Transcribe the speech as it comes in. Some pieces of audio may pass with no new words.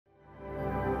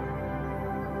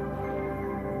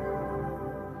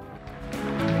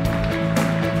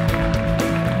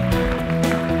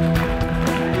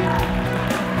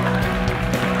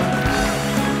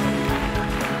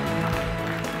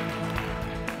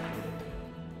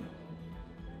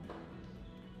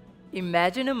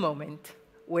Imagine a moment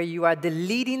where you are the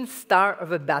leading star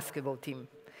of a basketball team.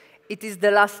 It is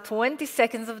the last 20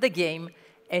 seconds of the game,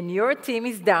 and your team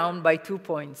is down by 2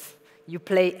 points. You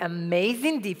play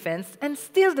amazing defense and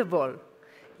steal the ball.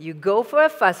 You go for a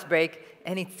fast break,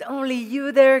 and it's only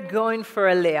you there going for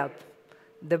a layup.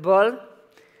 The ball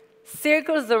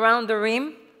circles around the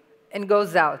rim and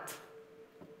goes out.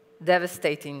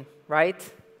 Devastating, right?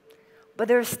 But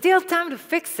there's still time to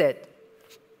fix it.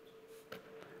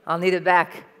 I'll need it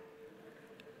back.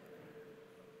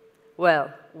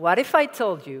 Well, what if I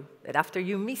told you that after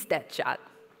you miss that shot,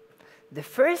 the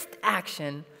first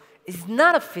action is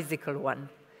not a physical one,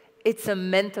 it's a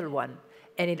mental one.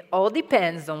 And it all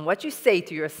depends on what you say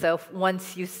to yourself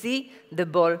once you see the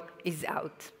ball is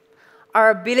out.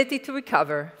 Our ability to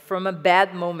recover from a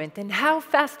bad moment and how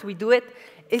fast we do it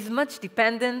is much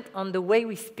dependent on the way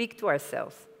we speak to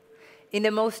ourselves. In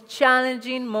the most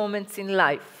challenging moments in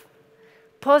life,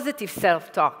 positive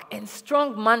self-talk and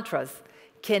strong mantras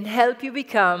can help you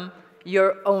become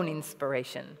your own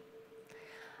inspiration.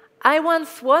 I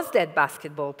once was that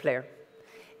basketball player.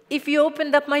 If you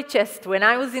opened up my chest when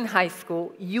I was in high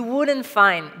school, you wouldn't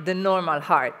find the normal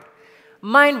heart.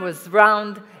 Mine was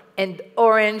round and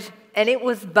orange, and it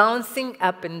was bouncing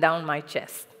up and down my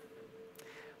chest.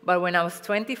 But when I was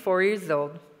 24 years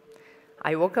old,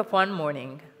 I woke up one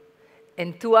morning,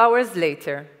 and 2 hours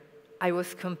later, I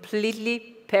was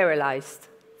completely paralyzed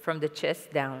from the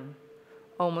chest down,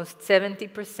 almost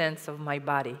 70% of my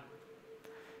body.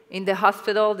 In the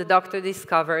hospital, the doctor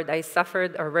discovered I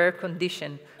suffered a rare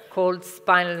condition called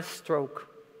spinal stroke.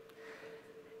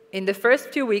 In the first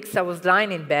few weeks, I was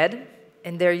lying in bed,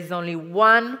 and there is only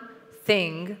one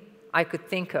thing I could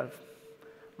think of.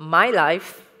 My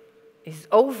life is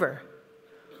over.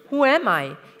 Who am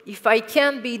I if I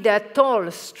can't be that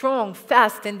tall, strong,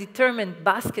 fast, and determined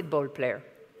basketball player?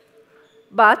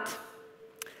 But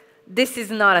this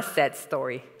is not a sad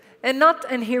story, and not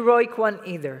an heroic one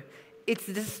either. It's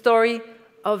the story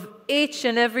of each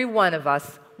and every one of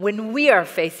us when we are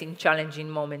facing challenging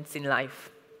moments in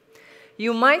life.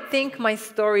 You might think my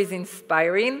story is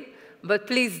inspiring, but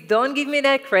please don't give me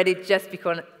that credit just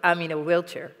because I'm in a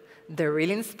wheelchair. The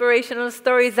real inspirational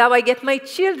story is how I get my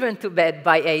children to bed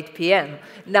by 8 p.m.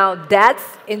 Now that's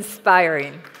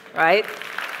inspiring, right?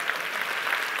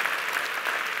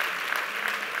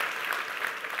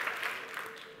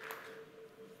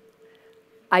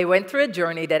 I went through a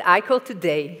journey that I call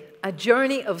today a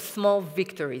journey of small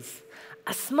victories.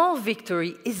 A small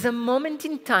victory is a moment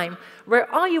in time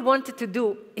where all you wanted to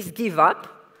do is give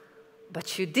up,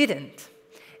 but you didn't.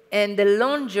 And the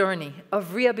long journey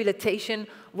of rehabilitation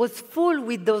was full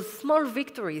with those small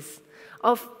victories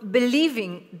of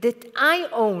believing that I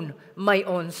own my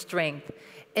own strength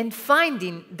and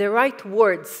finding the right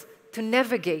words to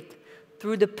navigate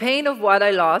through the pain of what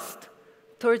I lost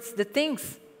towards the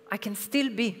things I can still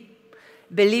be.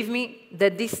 Believe me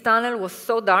that this tunnel was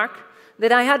so dark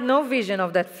that I had no vision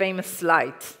of that famous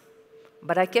light.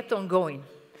 But I kept on going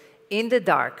in the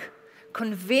dark,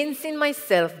 convincing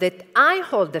myself that I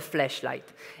hold the flashlight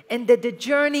and that the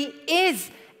journey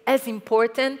is as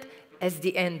important as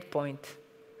the end point.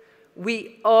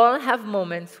 We all have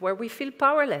moments where we feel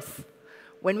powerless.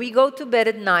 When we go to bed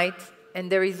at night and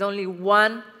there is only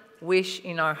one wish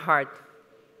in our heart,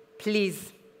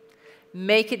 please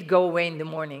make it go away in the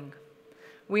morning.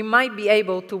 We might be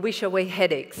able to wish away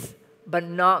headaches, but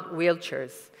not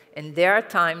wheelchairs. And there are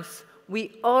times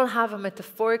we all have a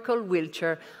metaphorical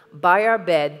wheelchair by our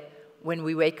bed when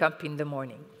we wake up in the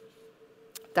morning.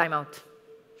 Time out.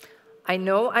 I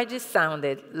know I just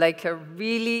sounded like a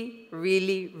really,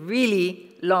 really,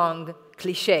 really long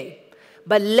cliche.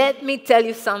 But let me tell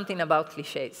you something about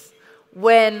cliches.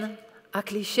 When a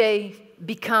cliche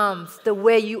becomes the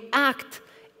way you act,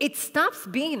 it stops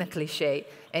being a cliche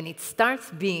and it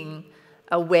starts being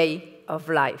a way of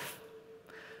life.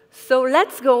 So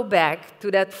let's go back to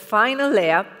that final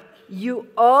layup you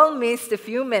all missed a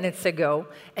few minutes ago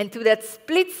and to that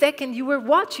split second you were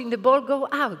watching the ball go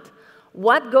out.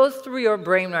 What goes through your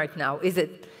brain right now? Is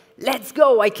it, let's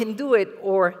go, I can do it,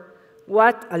 or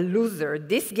what a loser,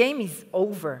 this game is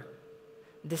over?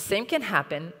 The same can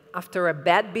happen after a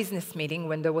bad business meeting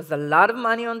when there was a lot of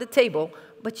money on the table,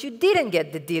 but you didn't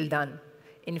get the deal done.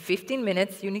 In 15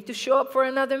 minutes, you need to show up for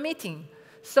another meeting.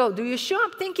 So, do you show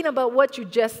up thinking about what you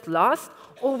just lost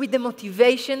or with the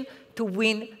motivation to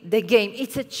win the game?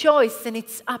 It's a choice and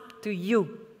it's up to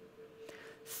you.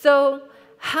 So,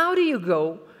 how do you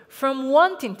go from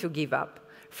wanting to give up,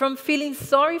 from feeling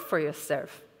sorry for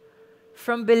yourself,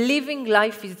 from believing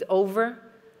life is over,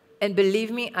 and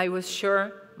believe me, I was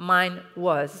sure mine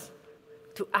was,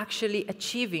 to actually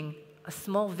achieving a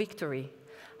small victory?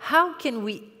 How can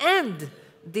we end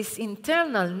this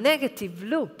internal negative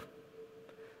loop?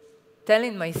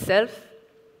 Telling myself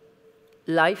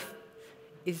life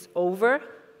is over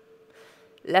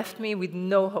left me with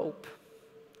no hope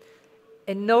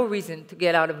and no reason to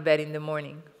get out of bed in the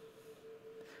morning.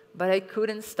 But I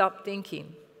couldn't stop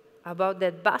thinking about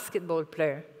that basketball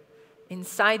player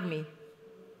inside me,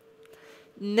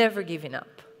 never giving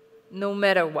up, no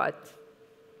matter what.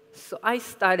 So I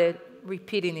started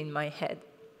repeating in my head,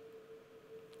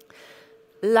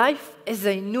 life as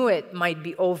I knew it might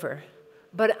be over,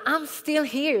 but I'm still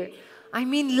here. I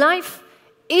mean, life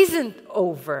isn't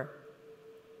over.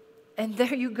 And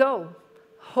there you go.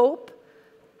 Hope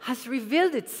has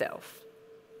revealed itself.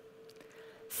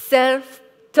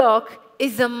 Self-talk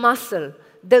is a muscle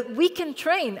that we can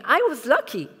train. I was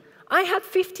lucky. I had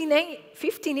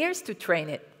 15 years to train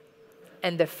it.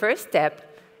 And the first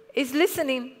step is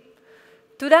listening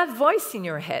to that voice in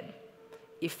your head.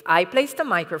 If I placed a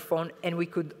microphone and we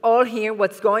could all hear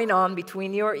what's going on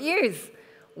between your ears,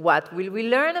 what will we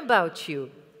learn about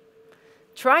you?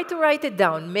 Try to write it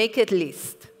down, make a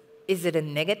list. Is it a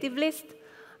negative list?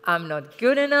 I'm not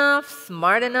good enough,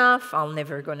 smart enough, I'm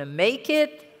never gonna make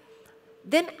it.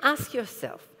 Then ask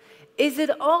yourself, is it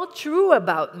all true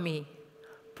about me?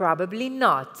 Probably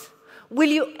not. Will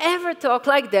you ever talk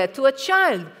like that to a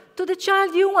child, to the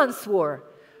child you once were?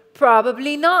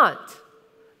 Probably not.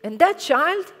 And that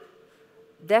child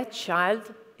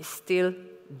is still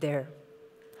there.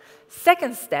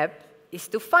 Second step is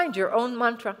to find your own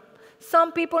mantra.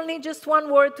 Some people need just one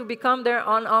word to become their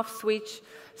on-off switch.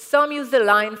 Some use a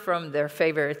line from their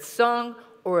favorite song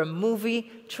or a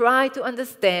movie. Try to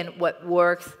understand what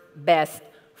works best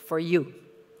for you.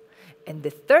 And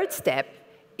the third step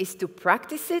is to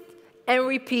practice it and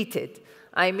repeat it.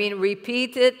 I mean,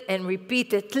 repeat it and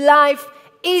repeat it. Life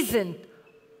isn't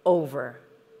over.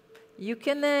 You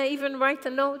can even write a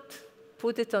note,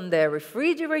 put it on the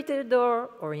refrigerator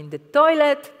door or in the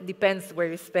toilet, depends where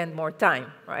you spend more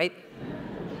time, right?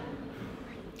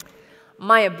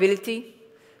 My ability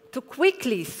to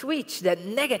quickly switch that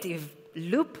negative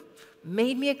loop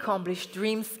made me accomplish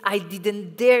dreams I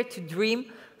didn't dare to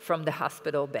dream from the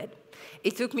hospital bed.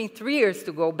 It took me 3 years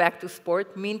to go back to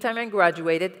sport. Meantime, I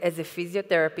graduated as a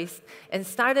physiotherapist and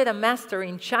started a master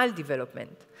in child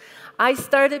development. I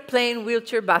started playing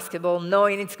wheelchair basketball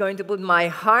knowing it's going to put my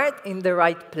heart in the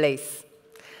right place.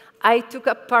 I took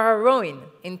up para-rowing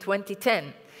in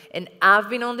 2010, and I've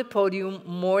been on the podium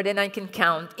more than I can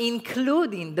count,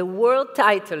 including the world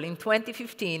title in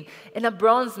 2015 and a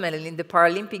bronze medal in the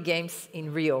Paralympic Games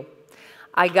in Rio.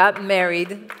 I got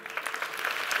married.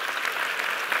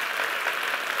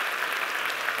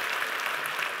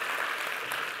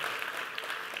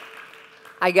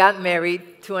 I got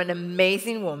married to an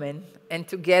amazing woman, and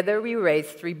together we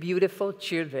raised 3 beautiful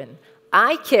children.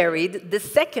 I carried the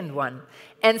second one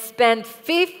and spent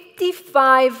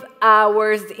 55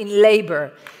 hours in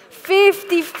labor.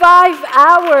 55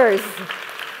 hours!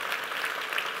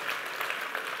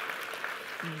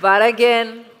 But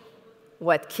again,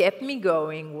 what kept me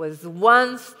going was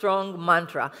one strong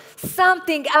mantra.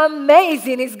 Something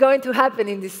amazing is going to happen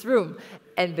in this room.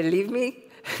 And believe me,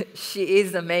 she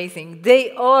is amazing.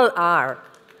 They all are.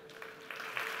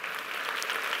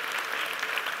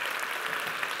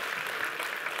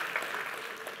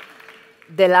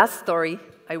 The last story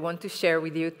I want to share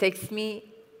with you takes me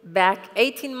back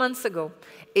 18 months ago.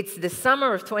 It's the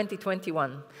summer of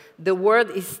 2021. The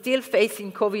world is still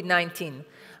facing COVID-19,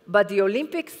 but the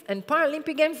Olympics and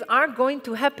Paralympic Games are going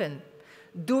to happen.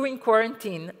 During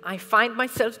quarantine, I find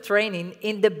myself training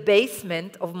in the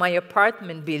basement of my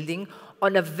apartment building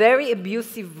on a very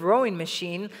abusive rowing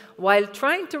machine while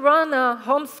trying to run a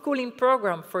homeschooling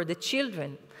program for the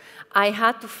children. I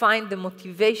had to find the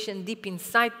motivation deep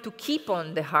inside to keep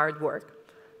on the hard work.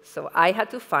 So I had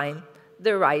to find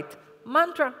the right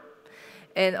mantra.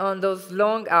 And on those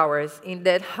long hours in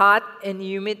that hot and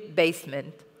humid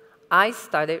basement, I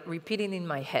started repeating in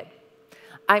my head,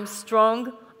 I'm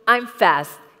strong, I'm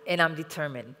fast, and I'm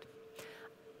determined.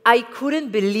 I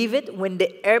couldn't believe it when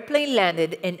the airplane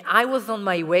landed and I was on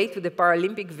my way to the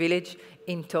Paralympic Village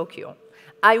in Tokyo.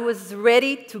 I was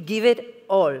ready to give it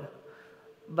all.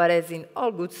 But as in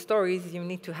all good stories, you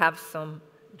need to have some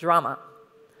drama.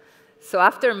 So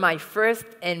after my first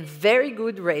and very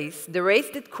good race, the race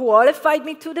that qualified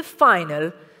me to the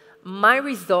final, my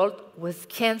result was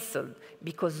canceled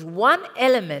because one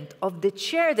element of the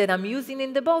chair that I'm using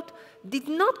in the boat did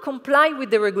not comply with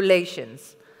the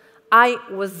regulations. I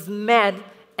was mad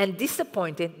and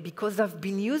disappointed because I've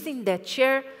been using that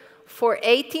chair for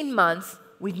 18 months,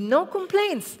 with no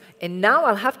complaints, and now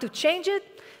I'll have to change it?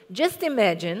 Just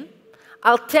imagine,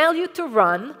 I'll tell you to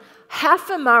run half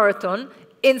a marathon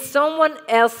in someone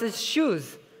else's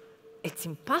shoes. It's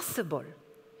impossible.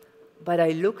 But I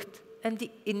looked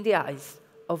in the eyes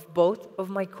of both of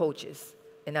my coaches,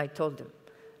 and I told them,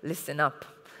 listen up.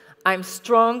 I'm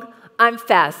strong, I'm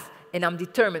fast, and I'm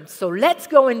determined. So let's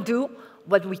go and do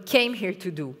what we came here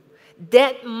to do.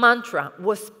 That mantra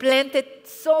was planted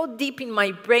so deep in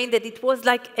my brain that it was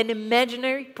like an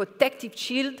imaginary protective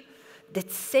shield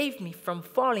that saved me from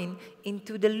falling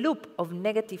into the loop of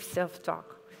negative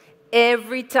self-talk.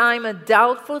 Every time a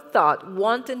doubtful thought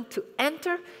wanted to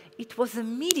enter, it was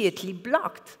immediately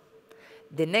blocked.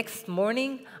 The next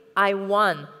morning, I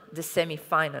won the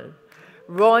semifinal.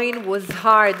 Rowing was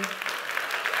hard.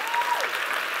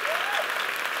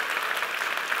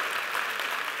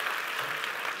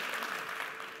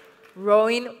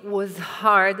 Rowing was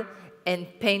hard and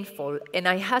painful, and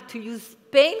I had to use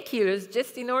painkillers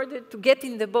just in order to get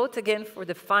in the boat again for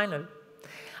the final.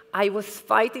 I was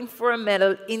fighting for a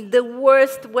medal in the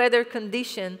worst weather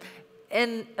condition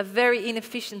and a very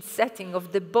inefficient setting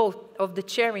of the boat, of the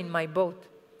chair in my boat.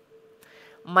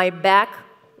 My back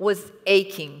was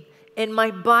aching and my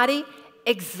body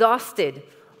exhausted,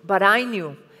 but I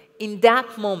knew in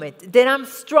that moment that I'm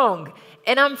strong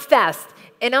and I'm fast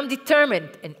and I'm determined,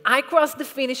 and I crossed the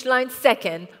finish line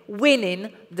second,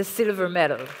 winning the silver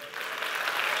medal.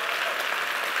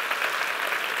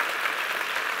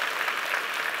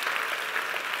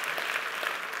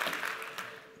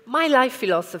 My life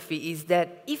philosophy is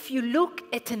that if you look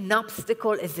at an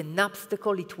obstacle as an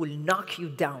obstacle, it will knock you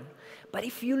down. But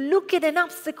if you look at an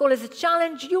obstacle as a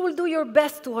challenge, you will do your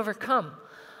best to overcome.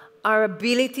 Our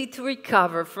ability to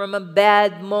recover from a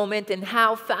bad moment and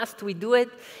how fast we do it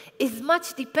is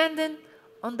much dependent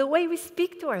on the way we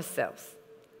speak to ourselves.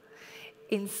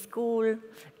 In school,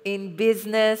 in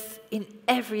business, in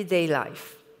everyday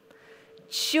life.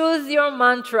 Choose your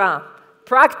mantra.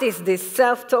 Practice this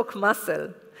self-talk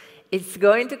muscle. It's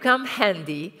going to come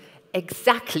handy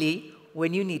exactly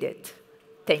when you need it.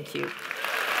 Thank you.